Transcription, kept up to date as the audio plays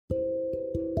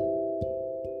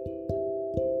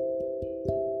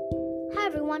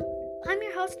I'm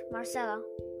your host, Marcelo.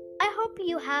 I hope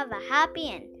you have a happy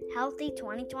and healthy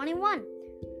 2021.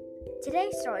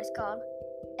 Today's story is called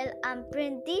El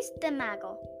Aprendiz de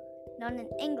Mago, known in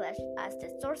English as the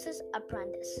Sorcerer's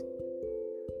Apprentice.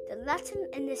 The lesson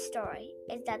in this story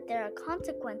is that there are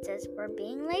consequences for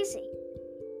being lazy,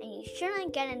 and you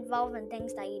shouldn't get involved in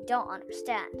things that you don't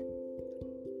understand.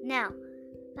 Now,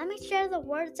 let me share the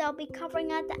words I'll be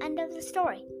covering at the end of the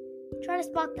story. Try to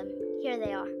spot them. Here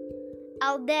they are.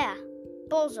 Aldea,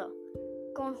 Pozo,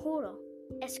 Conjuro,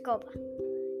 Escoba.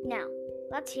 Now,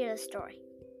 let's hear the story.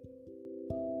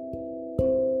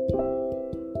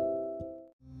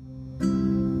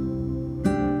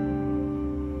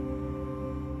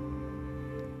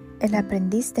 El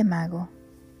aprendiz de mago,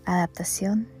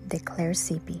 adaptación de Claire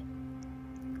Sippy.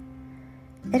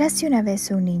 Érase una vez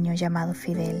un niño llamado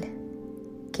Fidel,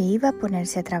 que iba a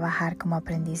ponerse a trabajar como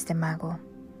aprendiz de mago.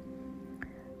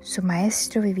 Su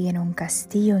maestro vivía en un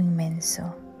castillo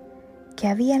inmenso, que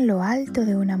había en lo alto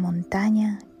de una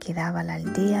montaña que daba a la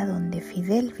aldea donde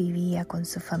Fidel vivía con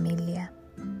su familia.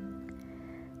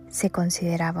 Se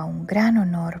consideraba un gran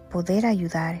honor poder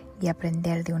ayudar y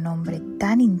aprender de un hombre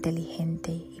tan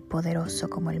inteligente y poderoso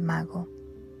como el mago.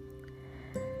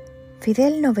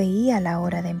 Fidel no veía la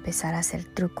hora de empezar a hacer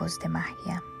trucos de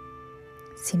magia.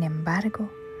 Sin embargo,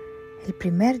 el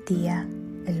primer día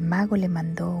el mago le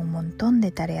mandó un montón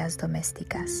de tareas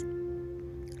domésticas: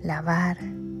 lavar,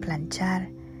 planchar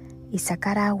y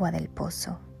sacar agua del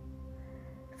pozo.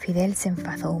 Fidel se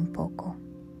enfadó un poco.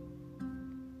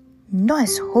 «No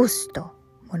es justo»,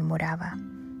 murmuraba.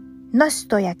 «No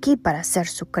estoy aquí para ser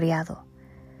su criado.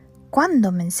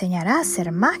 ¿Cuándo me enseñará a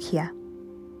hacer magia?»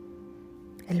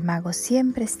 El mago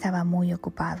siempre estaba muy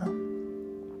ocupado.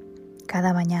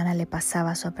 Cada mañana le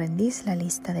pasaba a su aprendiz la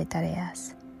lista de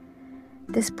tareas.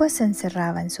 Después se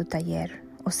encerraba en su taller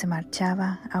o se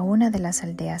marchaba a una de las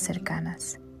aldeas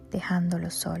cercanas, dejándolo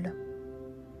solo.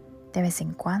 De vez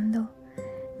en cuando,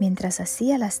 mientras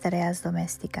hacía las tareas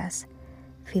domésticas,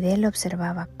 Fidel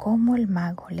observaba cómo el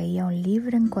mago leía un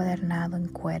libro encuadernado en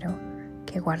cuero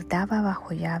que guardaba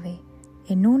bajo llave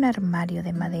en un armario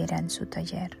de madera en su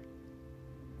taller.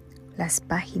 Las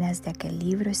páginas de aquel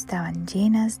libro estaban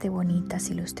llenas de bonitas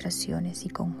ilustraciones y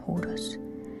conjuros.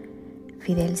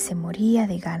 Fidel se moría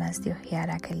de ganas de hojear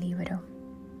aquel libro.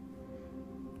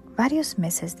 Varios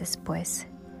meses después,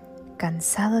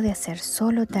 cansado de hacer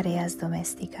solo tareas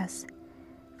domésticas,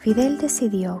 Fidel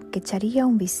decidió que echaría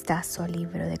un vistazo al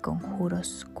libro de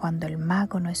conjuros cuando el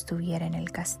mago no estuviera en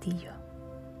el castillo.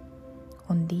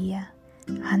 Un día,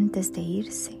 antes de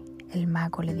irse, el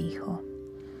mago le dijo: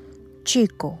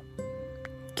 «Chico,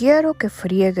 quiero que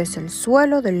friegues el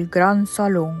suelo del gran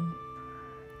salón.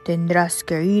 Tendrás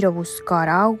que ir a buscar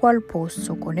agua al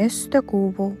pozo con este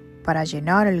cubo para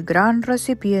llenar el gran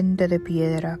recipiente de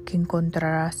piedra que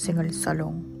encontrarás en el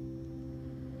salón».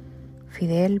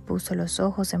 Fidel puso los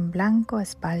ojos en blanco a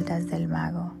espaldas del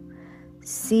mago.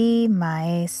 «Sí,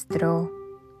 maestro»,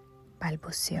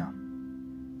 balbuceó.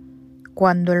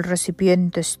 «Cuando el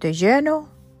recipiente esté lleno»,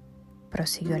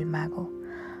 prosiguió el mago,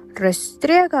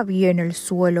 «restriega bien el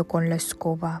suelo con la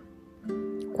escoba.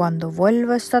 Cuando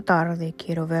vuelva esta tarde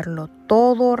quiero verlo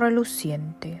todo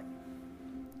reluciente».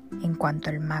 En cuanto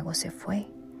el mago se fue,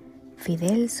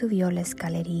 Fidel subió la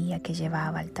escalerilla que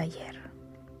llevaba al taller.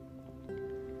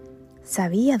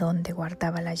 Sabía dónde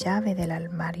guardaba la llave del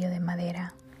armario de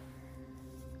madera,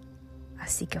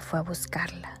 así que fue a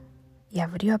buscarla y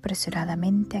abrió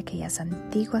apresuradamente aquellas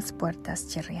antiguas puertas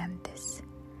chirriantes.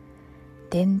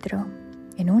 Dentro,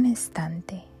 en un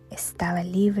estante, estaba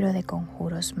el libro de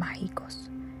conjuros mágicos.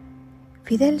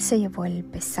 Fidel se llevó el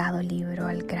pesado libro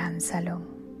al gran salón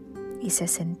y se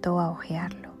sentó a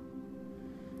hojearlo.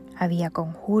 Había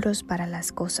conjuros para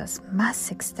las cosas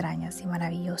más extrañas y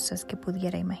maravillosas que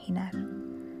pudiera imaginar.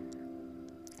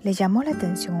 Le llamó la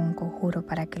atención un conjuro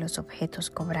para que los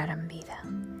objetos cobraran vida.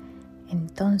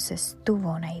 Entonces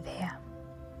tuvo una idea.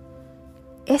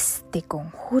 «Este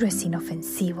conjuro es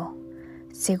inofensivo.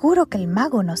 Seguro que el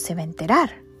mago no se va a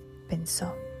enterar»,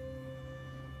 pensó.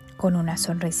 Con una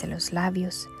sonrisa en los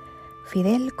labios,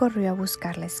 Fidel corrió a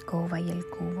buscar la escoba y el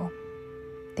cubo.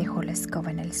 Dejó la escoba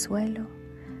en el suelo,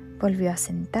 volvió a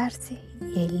sentarse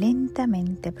y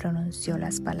lentamente pronunció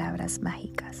las palabras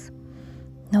mágicas.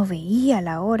 No veía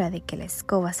la hora de que la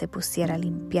escoba se pusiera a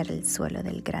limpiar el suelo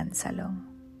del gran salón.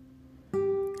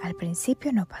 Al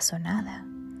principio no pasó nada.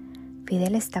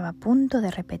 Fidel estaba a punto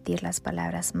de repetir las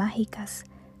palabras mágicas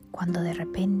cuando de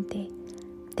repente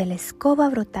de la escoba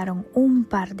brotaron un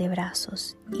par de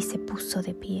brazos y se puso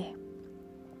de pie.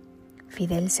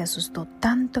 Fidel se asustó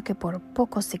tanto que por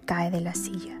poco se cae de la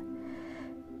silla.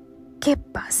 «¡Qué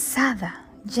pasada!»,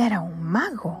 Ya era un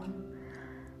mago.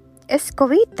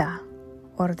 Escobita,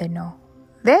 ordenó,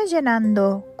 ve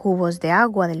llenando cubos de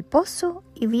agua del pozo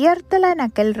y viértela en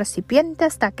aquel recipiente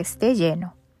hasta que esté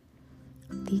lleno.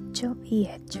 Dicho y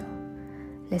hecho,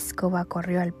 la escoba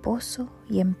corrió al pozo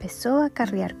y empezó a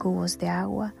carrear cubos de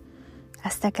agua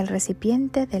hasta que el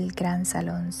recipiente del gran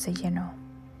salón se llenó.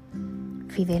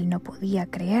 Fidel no podía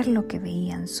creer lo que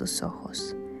veían sus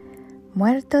ojos.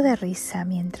 Muerto de risa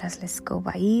mientras la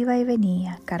escoba iba y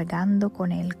venía cargando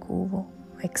con el cubo,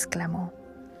 exclamó: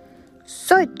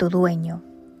 «Soy tu dueño,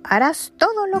 harás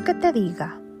todo lo que te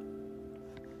diga».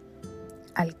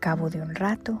 Al cabo de un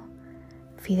rato,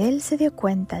 Fidel se dio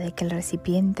cuenta de que el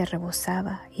recipiente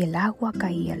rebosaba y el agua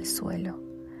caía al suelo.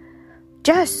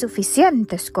 «¡Ya es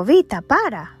suficiente, escobita,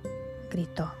 para!»,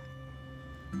 gritó.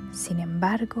 Sin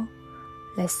embargo,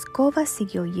 la escoba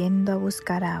siguió yendo a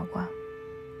buscar agua.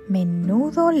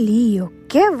 «Menudo lío,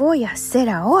 ¿qué voy a hacer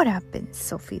ahora?»,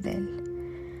 pensó Fidel.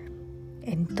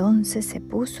 Entonces se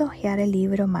puso a hojear el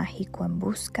libro mágico en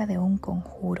busca de un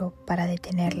conjuro para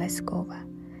detener la escoba.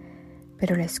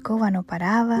 Pero la escoba no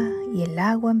paraba y el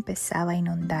agua empezaba a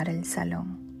inundar el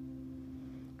salón.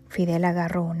 Fidel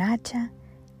agarró un hacha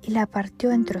y la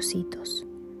partió en trocitos.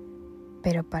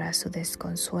 Pero para su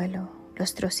desconsuelo,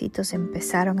 los trocitos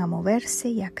empezaron a moverse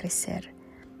y a crecer,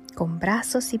 con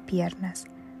brazos y piernas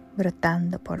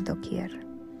brotando por doquier.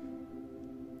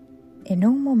 En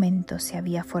un momento se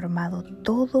había formado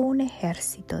todo un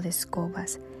ejército de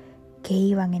escobas que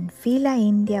iban en fila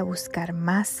india a buscar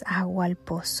más agua al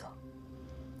pozo.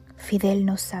 Fidel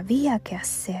no sabía qué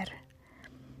hacer.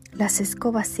 Las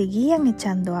escobas seguían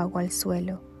echando agua al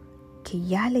suelo, que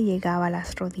ya le llegaba a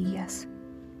las rodillas.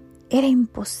 Era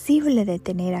imposible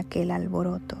detener aquel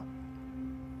alboroto.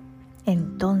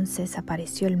 Entonces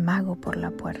apareció el mago por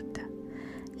la puerta.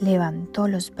 Levantó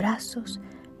los brazos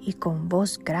y con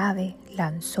voz grave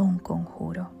lanzó un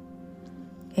conjuro.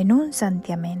 En un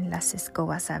santiamén las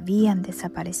escobas habían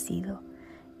desaparecido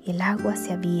y el agua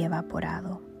se había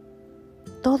evaporado.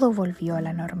 Todo volvió a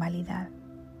la normalidad.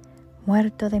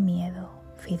 Muerto de miedo,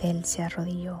 Fidel se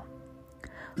arrodilló.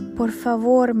 «Por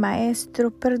favor,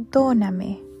 maestro,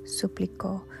 perdóname»,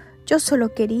 suplicó. «Yo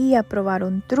solo quería probar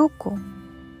un truco».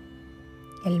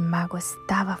 El mago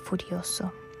estaba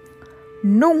furioso.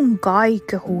 «Nunca hay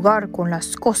que jugar con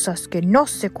las cosas que no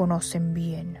se conocen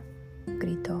bien»,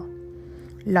 gritó.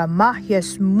 «La magia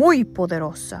es muy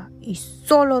poderosa y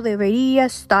solo debería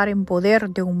estar en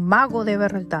poder de un mago de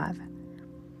verdad».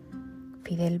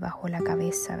 Fidel bajó la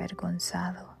cabeza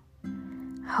avergonzado.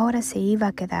 Ahora se iba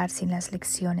a quedar sin las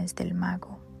lecciones del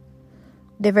mago.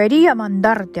 «Debería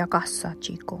mandarte a casa,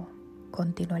 chico»,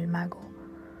 continuó el mago,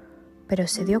 pero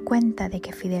se dio cuenta de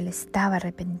que Fidel estaba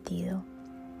arrepentido.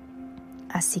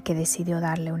 Así que decidió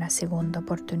darle una segunda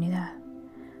oportunidad.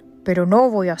 «Pero no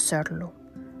voy a hacerlo.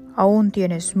 Aún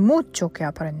tienes mucho que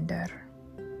aprender».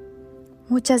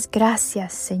 «Muchas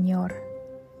gracias, señor»,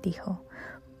 dijo.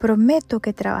 «Prometo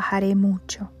que trabajaré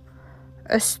mucho».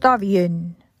 «Está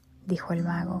bien», dijo el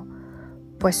mago.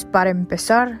 «Pues para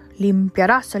empezar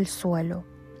limpiarás el suelo.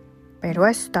 Pero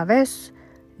esta vez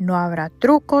no habrá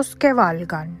trucos que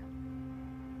valgan».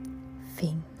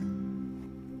 Fin.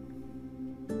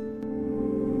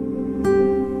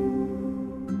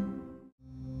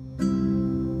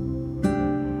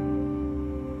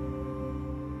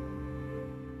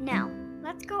 Now,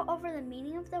 let's go over the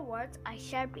meaning of the words I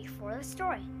shared before the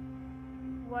story.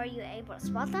 Were you able to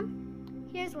spot them?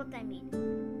 Here's what they mean.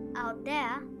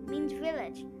 Aldea means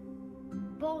village.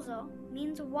 Pozo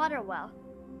means water well.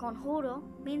 Conjuro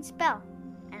means spell.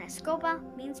 And escoba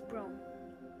means broom.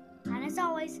 And as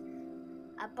always,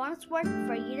 a bonus word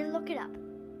for you to look it up.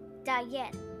 Taller.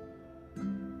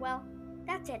 Well,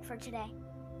 that's it for today.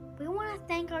 We want to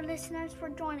thank our listeners for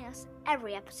joining us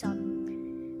every episode.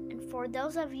 And for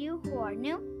those of you who are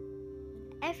new,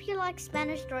 if you like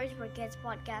Spanish Stories for Kids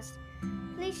podcast,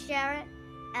 please share it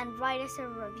and write us a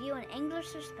review in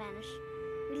English or Spanish.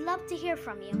 We'd love to hear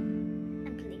from you.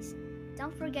 And please,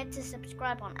 don't forget to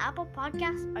subscribe on Apple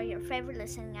Podcasts or your favorite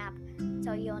listening app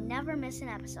so you'll never miss an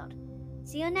episode.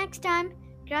 See you next time.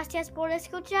 Gracias por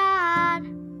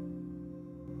escuchar.